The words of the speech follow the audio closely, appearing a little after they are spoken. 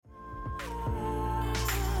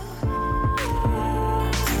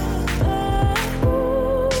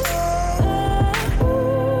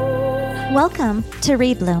Welcome to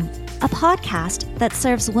Rebloom, a podcast that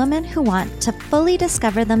serves women who want to fully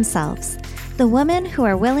discover themselves, the women who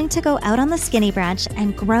are willing to go out on the skinny branch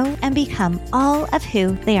and grow and become all of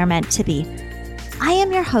who they are meant to be. I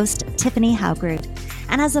am your host, Tiffany Haugrud,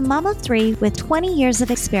 and as a mom of three with 20 years of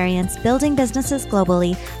experience building businesses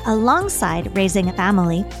globally alongside raising a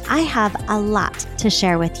family, I have a lot to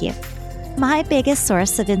share with you. My biggest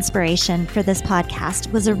source of inspiration for this podcast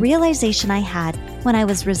was a realization I had when I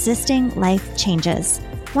was resisting life changes.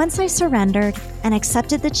 Once I surrendered and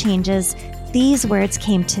accepted the changes, these words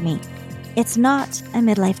came to me. It's not a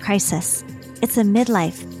midlife crisis. It's a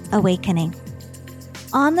midlife awakening.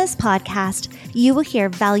 On this podcast, you will hear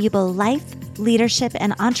valuable life, leadership,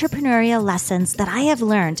 and entrepreneurial lessons that I have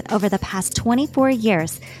learned over the past 24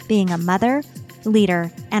 years being a mother, leader,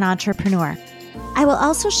 and entrepreneur. I will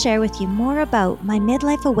also share with you more about my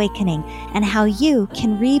midlife awakening and how you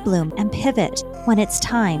can rebloom and pivot when it's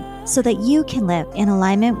time so that you can live in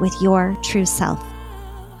alignment with your true self.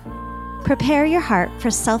 Prepare your heart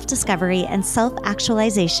for self-discovery and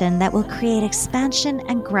self-actualization that will create expansion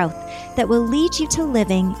and growth that will lead you to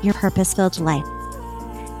living your purpose-filled life.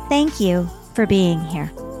 Thank you for being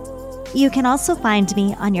here. You can also find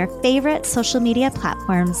me on your favorite social media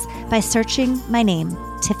platforms by searching my name,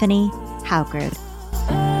 Tiffany Haugrud.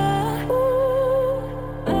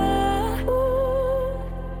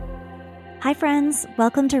 Hi friends,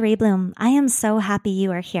 welcome to Rebloom. I am so happy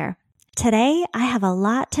you are here. Today, I have a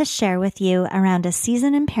lot to share with you around a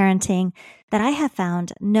season in parenting that I have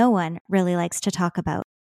found no one really likes to talk about.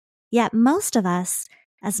 Yet most of us,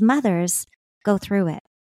 as mothers, go through it.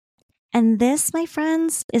 And this, my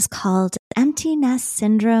friends, is called empty nest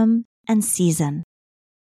syndrome and season.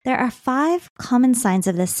 There are 5 common signs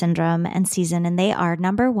of this syndrome and season, and they are: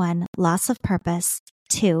 1, loss of purpose;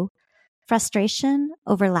 2, frustration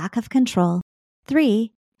over lack of control;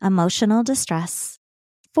 3, emotional distress;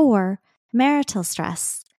 4, marital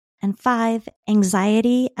stress; and 5,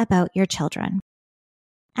 anxiety about your children.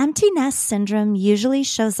 Empty nest syndrome usually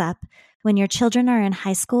shows up when your children are in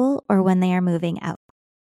high school or when they are moving out.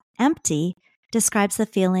 Empty describes the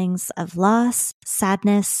feelings of loss,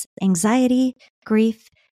 sadness, anxiety, grief,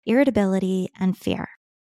 irritability, and fear.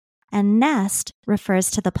 And nest refers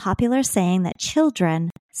to the popular saying that children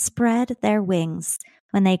spread their wings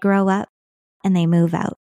when they grow up and they move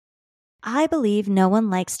out. I believe no one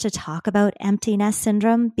likes to talk about empty nest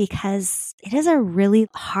syndrome because it is a really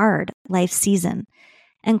hard life season.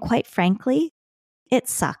 And quite frankly, it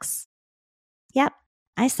sucks. Yep,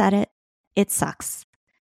 I said it. It sucks.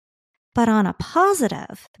 But on a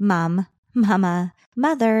positive, mom, mama,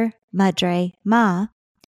 mother, madre, ma,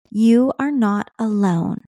 you are not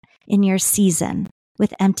alone in your season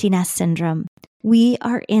with empty nest syndrome. We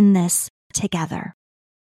are in this together.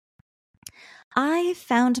 I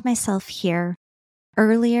found myself here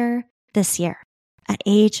earlier this year at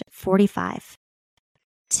age 45.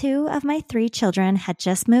 2 of my 3 children had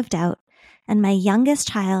just moved out, and my youngest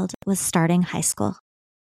child was starting high school.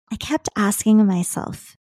 I kept asking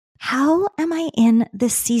myself, how am I in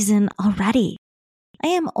this season already? I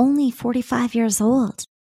am only 45 years old.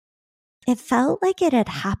 It felt like it had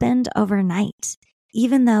happened overnight,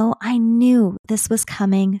 even though I knew this was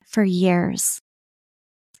coming for years.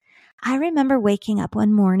 I remember waking up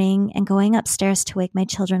one morning and going upstairs to wake my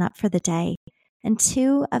children up for the day, and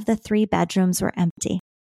 2 of the 3 bedrooms were empty.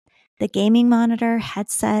 The gaming monitor,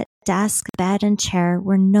 headset, desk, bed, and chair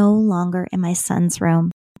were no longer in my son's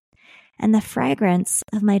room, and the fragrance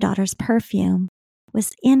of my daughter's perfume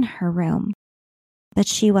was in her room, but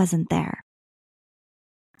she wasn't there.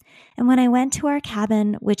 And when I went to our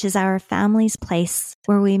cabin, which is our family's place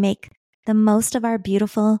where we make the most of our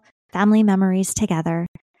beautiful family memories together,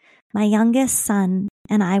 my youngest son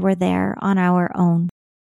and I were there on our own.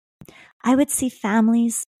 I would see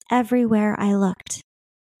families everywhere I looked.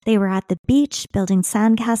 They were at the beach building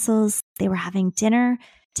sandcastles. They were having dinner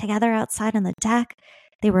together outside on the deck.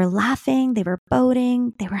 They were laughing. They were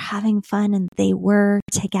boating. They were having fun, and they were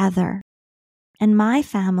together. And my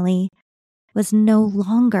family was no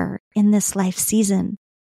longer in this life season.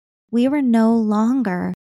 We were no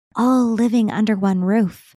longer all living under one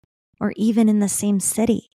roof or even in the same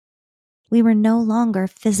city. We were no longer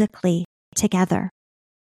physically together.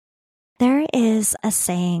 There is a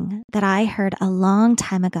saying that I heard a long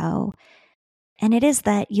time ago, and it is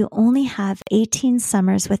that you only have 18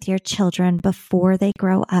 summers with your children before they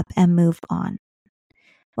grow up and move on.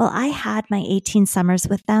 Well, I had my 18 summers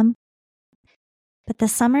with them, but the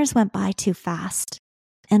summers went by too fast,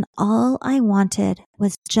 and all I wanted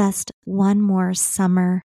was just one more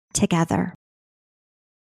summer together.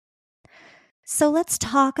 So let's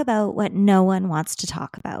talk about what no one wants to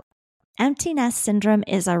talk about. Empty nest syndrome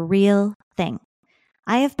is a real thing.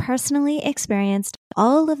 I have personally experienced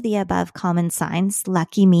all of the above common signs.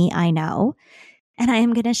 Lucky me, I know. And I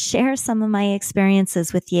am going to share some of my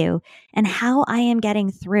experiences with you and how I am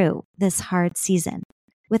getting through this hard season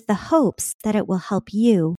with the hopes that it will help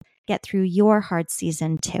you get through your hard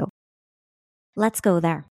season too. Let's go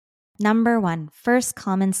there. Number 1, first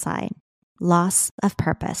common sign, loss of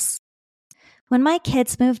purpose. When my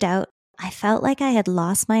kids moved out, I felt like I had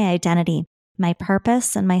lost my identity, my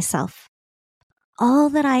purpose, and myself. All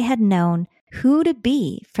that I had known who to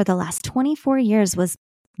be for the last 24 years was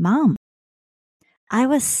mom. I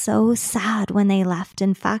was so sad when they left.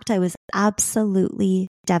 In fact, I was absolutely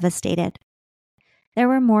devastated. There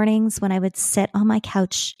were mornings when I would sit on my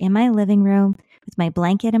couch in my living room with my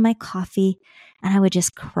blanket and my coffee, and I would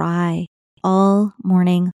just cry all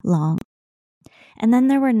morning long. And then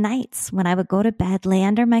there were nights when I would go to bed, lay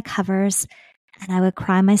under my covers, and I would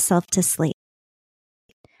cry myself to sleep.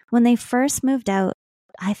 When they first moved out,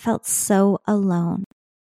 I felt so alone.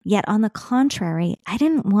 Yet on the contrary, I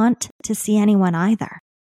didn't want to see anyone either.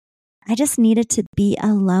 I just needed to be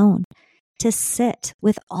alone, to sit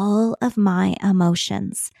with all of my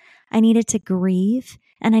emotions. I needed to grieve,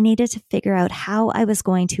 and I needed to figure out how I was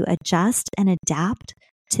going to adjust and adapt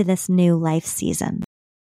to this new life season.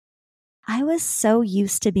 I was so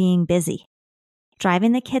used to being busy,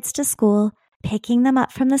 driving the kids to school, picking them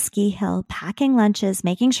up from the ski hill, packing lunches,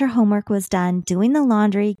 making sure homework was done, doing the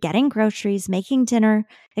laundry, getting groceries, making dinner,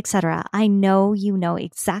 etc. I know you know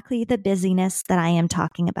exactly the busyness that I am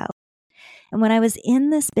talking about. And when I was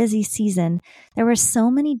in this busy season, there were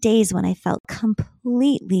so many days when I felt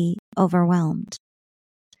completely overwhelmed.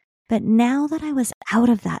 But now that I was out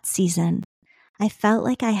of that season, I felt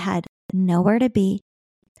like I had nowhere to be.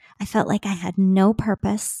 I felt like I had no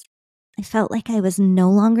purpose. I felt like I was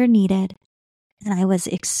no longer needed. And I was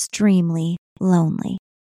extremely lonely.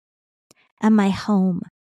 And my home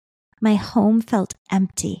felt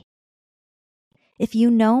empty. If you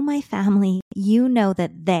know my family, you know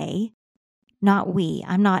that they, not we,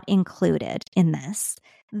 I'm not included in this,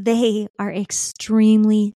 they are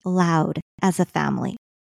extremely loud as a family.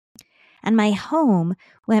 And my home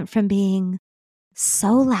went from being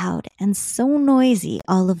so loud and so noisy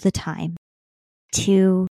all of the time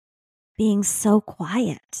to being so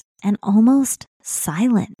quiet and almost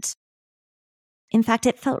silent. In fact,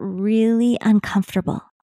 it felt really uncomfortable.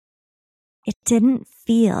 It didn't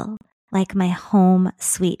feel like my home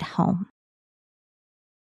sweet home.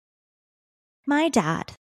 My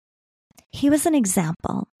dad, he was an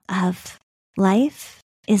example of life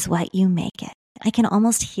is what you make it. I can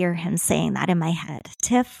almost hear him saying that in my head.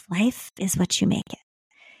 Tiff, life is what you make it.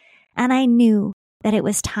 And I knew that it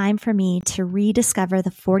was time for me to rediscover the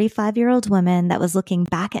 45-year-old woman that was looking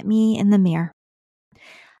back at me in the mirror.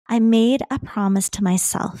 I made a promise to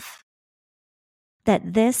myself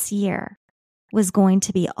that this year was going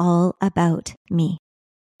to be all about me.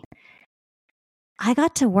 I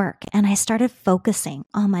got to work and I started focusing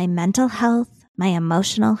on my mental health, my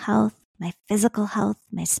emotional health, my physical health,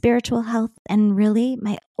 my spiritual health, and really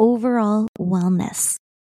my overall wellness.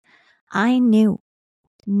 I knew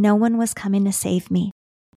no one was coming to save me.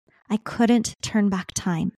 I couldn't turn back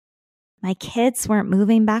time. My kids weren't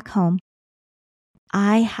moving back home.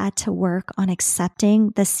 I had to work on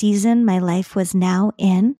accepting the season my life was now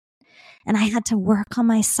in, and I had to work on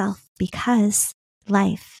myself because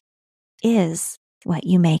life is what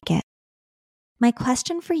you make it. My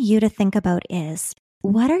question for you to think about is,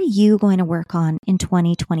 what are you going to work on in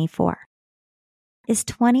 2024? Is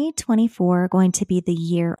 2024 going to be the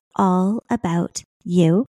year all about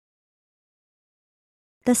you?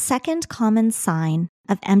 The second common sign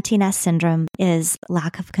of empty nest syndrome is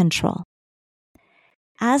lack of control.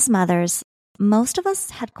 As mothers, most of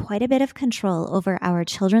us had quite a bit of control over our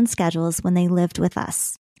children's schedules when they lived with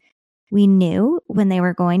us. We knew when they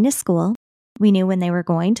were going to school, we knew when they were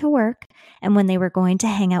going to work, and when they were going to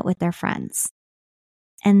hang out with their friends.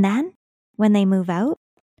 And then, when they move out,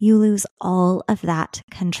 you lose all of that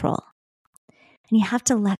control. And you have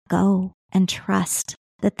to let go and trust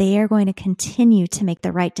that they are going to continue to make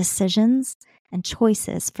the right decisions and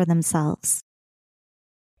choices for themselves.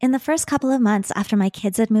 In the first couple of months after my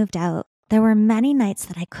kids had moved out, there were many nights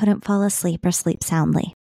that I couldn't fall asleep or sleep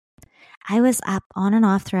soundly. I was up on and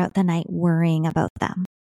off throughout the night worrying about them.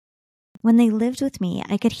 When they lived with me,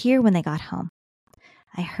 I could hear when they got home.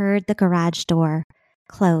 I heard the garage door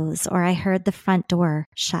close or I heard the front door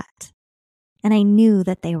shut, and I knew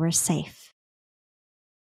that they were safe.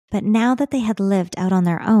 But now that they had lived out on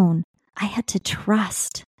their own, I had to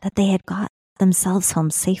trust that they had got themselves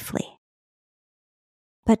home safely.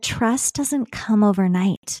 But trust doesn't come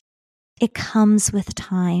overnight. It comes with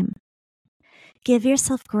time. Give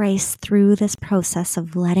yourself grace through this process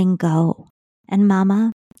of letting go. And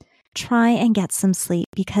mama, try and get some sleep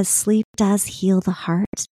because sleep does heal the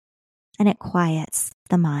heart and it quiets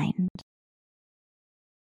the mind.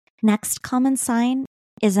 Next common sign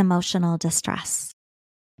is emotional distress.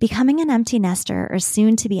 Becoming an empty nester or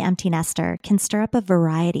soon to be empty nester can stir up a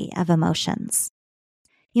variety of emotions.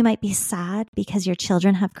 You might be sad because your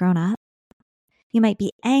children have grown up. You might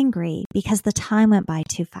be angry because the time went by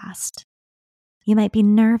too fast. You might be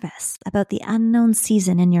nervous about the unknown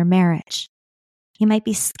season in your marriage. You might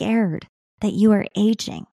be scared that you are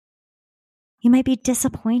aging. You might be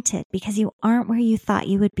disappointed because you aren't where you thought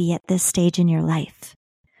you would be at this stage in your life.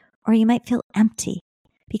 Or you might feel empty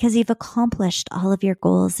because you've accomplished all of your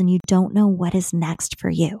goals and you don't know what is next for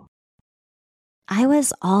you. I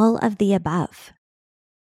was all of the above.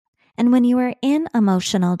 And when you are in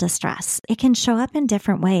emotional distress, it can show up in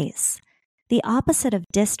different ways. The opposite of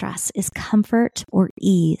distress is comfort or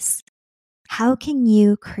ease. How can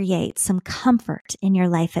you create some comfort in your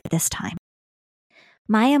life at this time?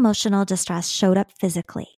 My emotional distress showed up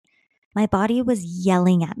physically. My body was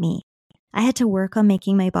yelling at me. I had to work on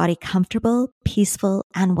making my body comfortable, peaceful,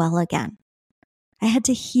 and well again. I had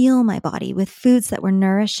to heal my body with foods that were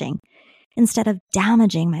nourishing instead of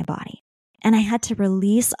damaging my body. And I had to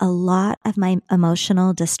release a lot of my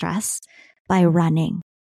emotional distress by running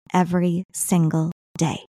every single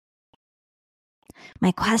day.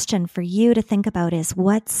 My question for you to think about is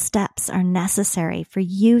what steps are necessary for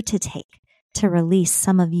you to take to release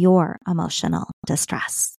some of your emotional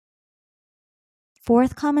distress?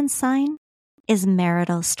 Fourth common sign is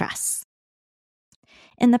marital stress.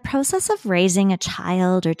 In the process of raising a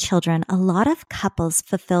child or children, a lot of couples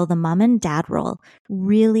fulfill the mom and dad role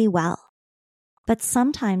really well. But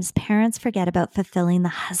sometimes parents forget about fulfilling the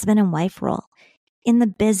husband and wife role in the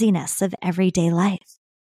busyness of everyday life.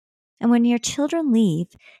 And when your children leave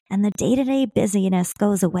and the day-to-day busyness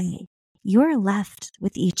goes away, you're left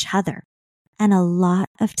with each other and a lot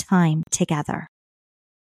of time together.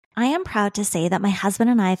 I am proud to say that my husband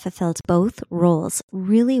and I fulfilled both roles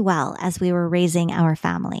really well as we were raising our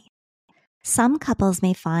family. Some couples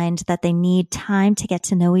may find that they need time to get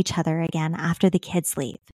to know each other again after the kids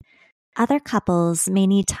leave. Other couples may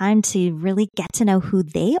need time to really get to know who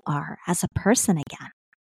they are as a person again.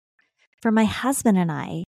 For my husband and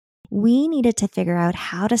I, we needed to figure out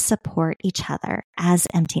how to support each other as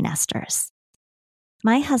empty nesters.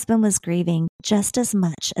 My husband was grieving just as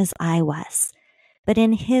much as I was, but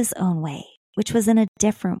in his own way, which was in a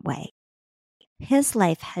different way. His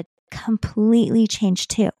life had completely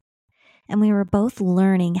changed too, and we were both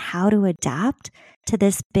learning how to adapt to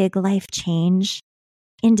this big life change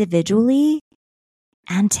individually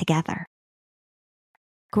and together.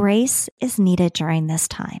 Grace is needed during this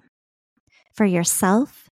time for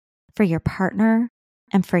yourself, for your partner,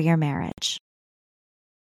 and for your marriage.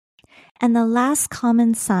 And the last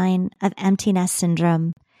common sign of empty nest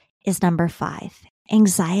syndrome is number 5,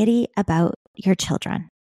 anxiety about your children.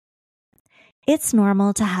 It's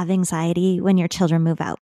normal to have anxiety when your children move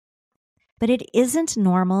out, but it isn't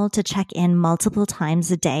normal to check in multiple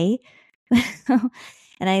times a day.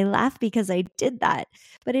 And I laugh because I did that,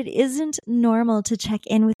 but it isn't normal to check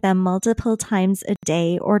in with them multiple times a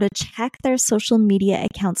day or to check their social media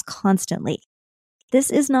accounts constantly.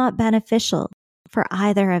 This is not beneficial for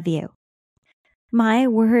either of you. My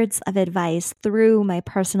words of advice through my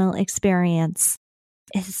personal experience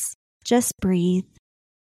is just breathe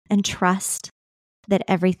and trust that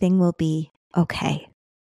everything will be okay.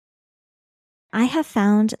 I have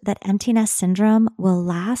found that empty nest syndrome will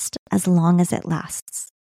last as long as it lasts.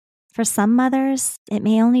 For some mothers, it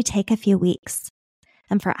may only take a few weeks,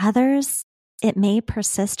 and for others, it may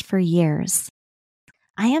persist for years.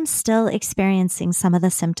 I am still experiencing some of the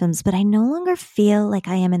symptoms, but I no longer feel like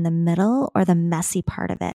I am in the middle or the messy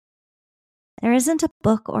part of it. There isn't a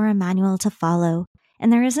book or a manual to follow,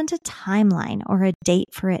 and there isn't a timeline or a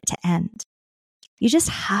date for it to end. You just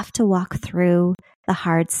have to walk through the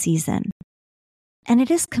hard season. And it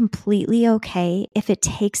is completely okay if it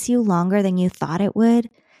takes you longer than you thought it would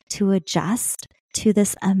to adjust to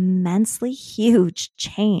this immensely huge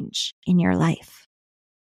change in your life.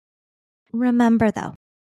 Remember though,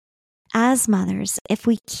 as mothers, if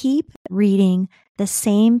we keep reading the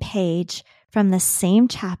same page from the same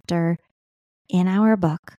chapter in our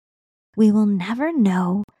book, we will never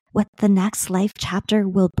know what the next life chapter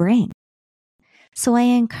will bring. So I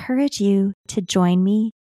encourage you to join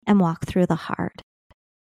me and walk through the hard.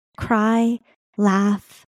 Cry,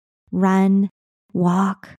 laugh, run,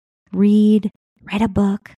 walk, read, write a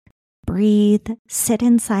book, breathe, sit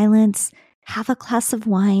in silence, have a glass of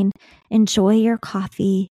wine, enjoy your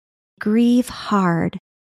coffee, grieve hard,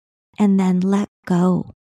 and then let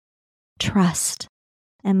go, trust,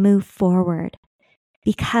 and move forward,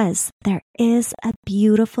 because there is a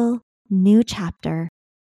beautiful new chapter,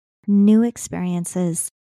 new experiences,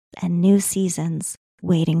 and new seasons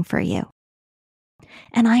waiting for you.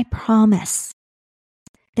 And I promise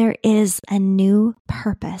there is a new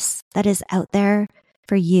purpose that is out there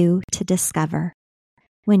for you to discover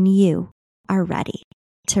when you are ready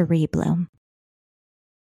to rebloom.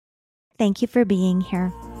 Thank you for being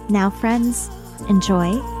here. Now, friends,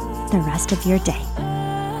 enjoy the rest of your day.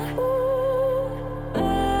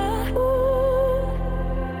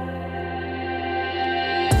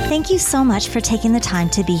 Thank you so much for taking the time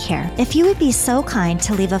to be here. If you would be so kind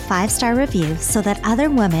to leave a 5-star review so that other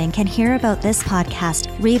women can hear about this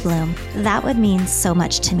podcast, Rebloom, that would mean so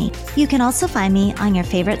much to me. You can also find me on your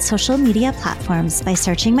favorite social media platforms by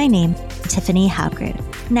searching my name, Tiffany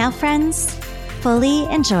Haugrud. Now, friends, fully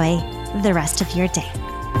enjoy the rest of your day.